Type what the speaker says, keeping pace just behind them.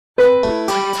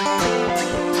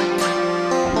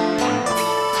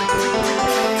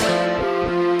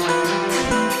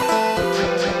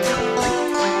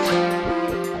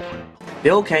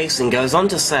Bill Kaysing goes on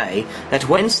to say that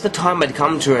once the time had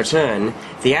come to return,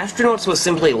 the astronauts were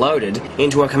simply loaded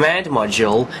into a command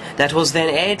module that was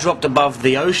then airdropped above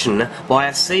the ocean by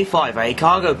a C5A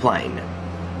cargo plane.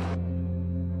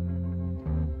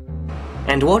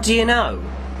 And what do you know?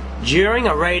 During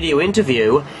a radio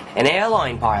interview, an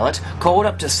airline pilot called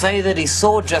up to say that he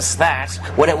saw just that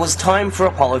when it was time for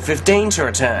Apollo 15 to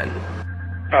return.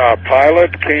 A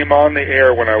pilot came on the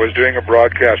air when I was doing a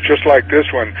broadcast just like this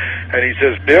one, and he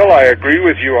says, "Bill, I agree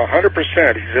with you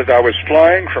 100%. He says, "I was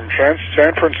flying from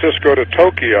San Francisco to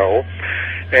Tokyo,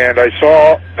 and I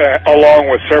saw, along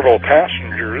with several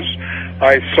passengers,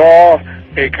 I saw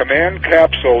a command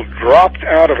capsule dropped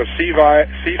out of a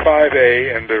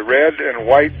C5A, and the red and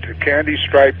white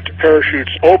candy-striped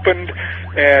parachutes opened,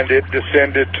 and it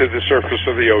descended to the surface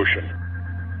of the ocean."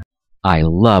 I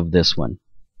love this one.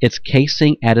 It's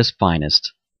Kaysing at his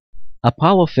finest.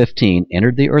 Apollo 15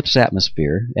 entered the Earth's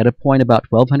atmosphere at a point about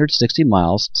 1,260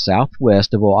 miles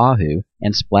southwest of Oahu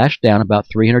and splashed down about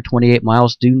 328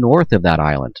 miles due north of that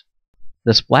island.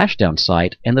 The splashdown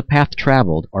site and the path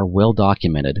traveled are well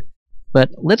documented,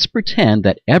 but let's pretend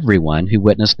that everyone who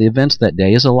witnessed the events that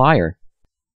day is a liar.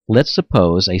 Let's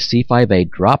suppose a C5A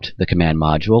dropped the command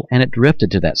module and it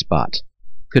drifted to that spot.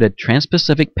 Could a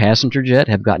Trans-Pacific passenger jet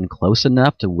have gotten close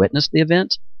enough to witness the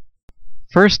event?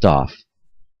 First off,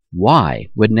 why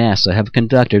would NASA have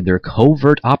conducted their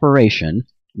covert operation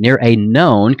near a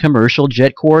known commercial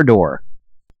jet corridor?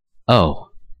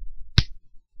 Oh,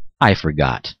 I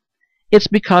forgot. It's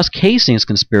because Kaysing's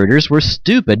conspirators were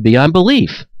stupid beyond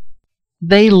belief.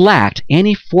 They lacked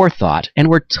any forethought and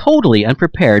were totally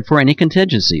unprepared for any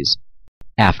contingencies.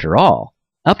 After all,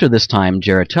 up to this time,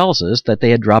 Jarrett tells us that they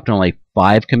had dropped only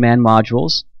 5 command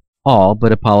modules, all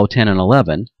but Apollo 10 and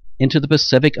 11, into the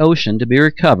Pacific Ocean to be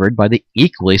recovered by the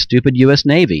equally stupid U.S.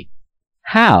 Navy.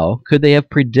 How could they have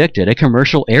predicted a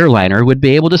commercial airliner would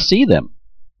be able to see them?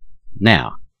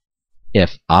 Now,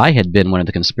 if I had been one of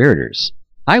the conspirators,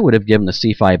 I would have given the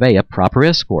C5A a proper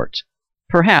escort,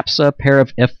 perhaps a pair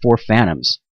of F-4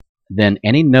 Phantoms. Then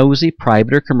any nosy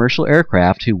private or commercial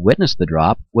aircraft who witnessed the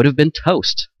drop would have been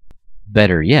toast.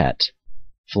 Better yet,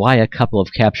 fly a couple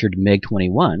of captured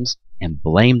MiG-21s and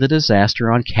blame the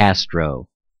disaster on Castro.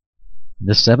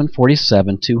 The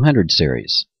 747-200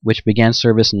 series, which began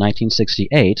service in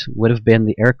 1968, would have been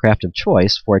the aircraft of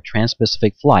choice for a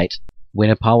trans-Pacific flight when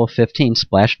Apollo 15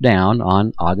 splashed down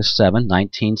on August 7,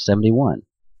 1971.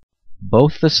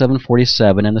 Both the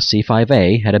 747 and the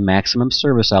C5A had a maximum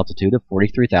service altitude of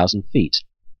 43,000 feet,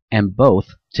 and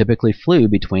both typically flew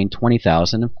between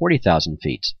 20,000 and 40,000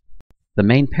 feet. The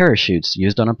main parachutes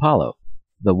used on Apollo,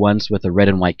 the ones with the red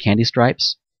and white candy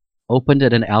stripes, opened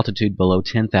at an altitude below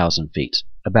 10,000 feet,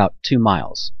 about 2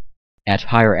 miles. At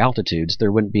higher altitudes,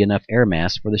 there wouldn't be enough air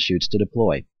mass for the chutes to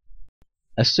deploy.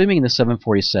 Assuming the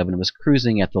 747 was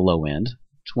cruising at the low end,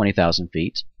 20,000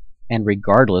 feet, and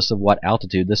regardless of what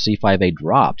altitude the C5A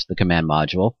dropped the command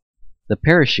module, the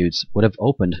parachutes would have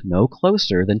opened no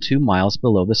closer than 2 miles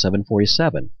below the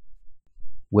 747.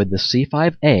 Would the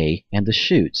C5A and the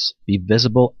chutes be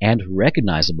visible and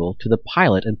recognizable to the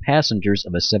pilot and passengers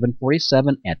of a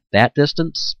 747 at that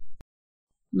distance?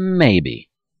 Maybe.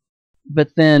 But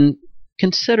then,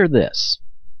 consider this.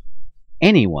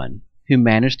 Anyone who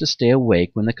managed to stay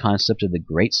awake when the concept of the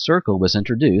Great Circle was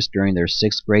introduced during their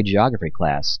 6th grade geography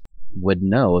class would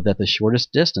know that the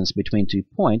shortest distance between 2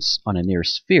 points on a near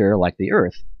sphere like the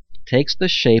Earth takes the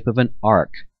shape of an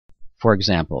arc. For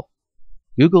example,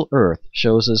 Google Earth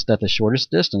shows us that the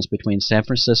shortest distance between San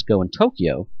Francisco and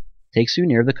Tokyo takes you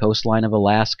near the coastline of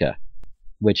Alaska,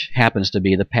 which happens to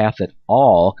be the path that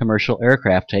all commercial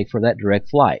aircraft take for that direct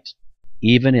flight,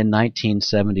 even in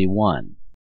 1971.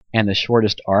 And the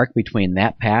shortest arc between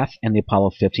that path and the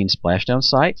Apollo 15 splashdown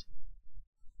site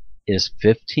is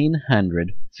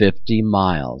 1,550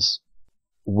 miles,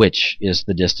 which is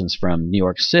the distance from New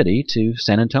York City to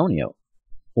San Antonio,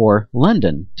 or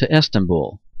London to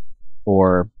Istanbul,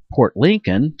 or Port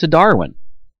Lincoln to Darwin.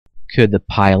 Could the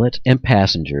pilot and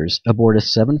passengers aboard a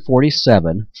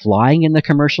 747 flying in the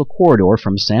commercial corridor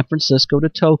from San Francisco to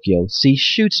Tokyo see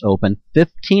chutes open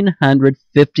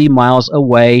 1,550 miles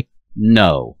away?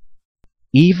 No.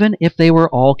 Even if they were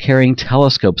all carrying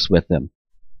telescopes with them,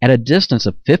 at a distance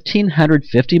of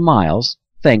 1,550 miles,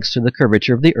 thanks to the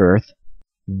curvature of the Earth,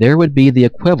 there would be the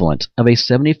equivalent of a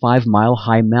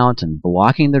 75-mile-high mountain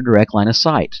blocking their direct line of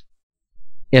sight.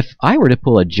 If I were to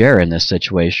pull a Jarrett in this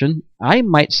situation, I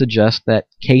might suggest that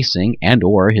Kaysing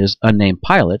and/or his unnamed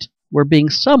pilot were being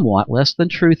somewhat less than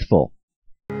truthful.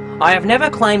 I have never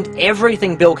claimed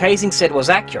everything Bill Kaysing said was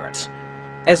accurate.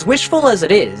 As wishful as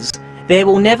it is, there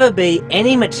will never be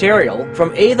any material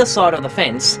from either side of the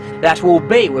fence that will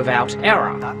be without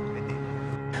error.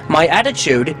 My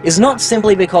attitude is not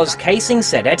simply because Kaysing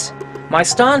said it. My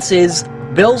stance is,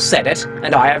 Bill said it,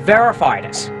 and I have verified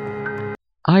it.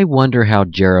 I wonder how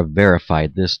Jarrah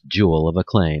verified this jewel of a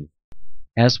claim.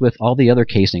 As with all the other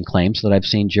Kaysing claims that I've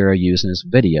seen Jarrah use in his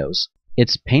videos,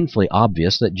 it's painfully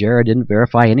obvious that Jarrah didn't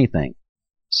verify anything.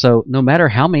 So, no matter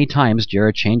how many times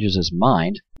Jarrah changes his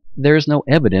mind, there is no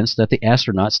evidence that the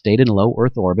astronauts stayed in low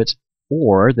Earth orbits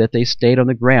or that they stayed on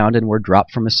the ground and were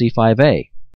dropped from a C5A.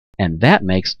 And that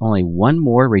makes only one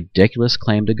more ridiculous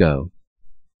claim to go.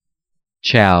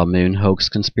 Ciao, moon hoax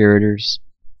conspirators,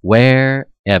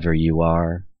 wherever you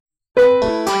are.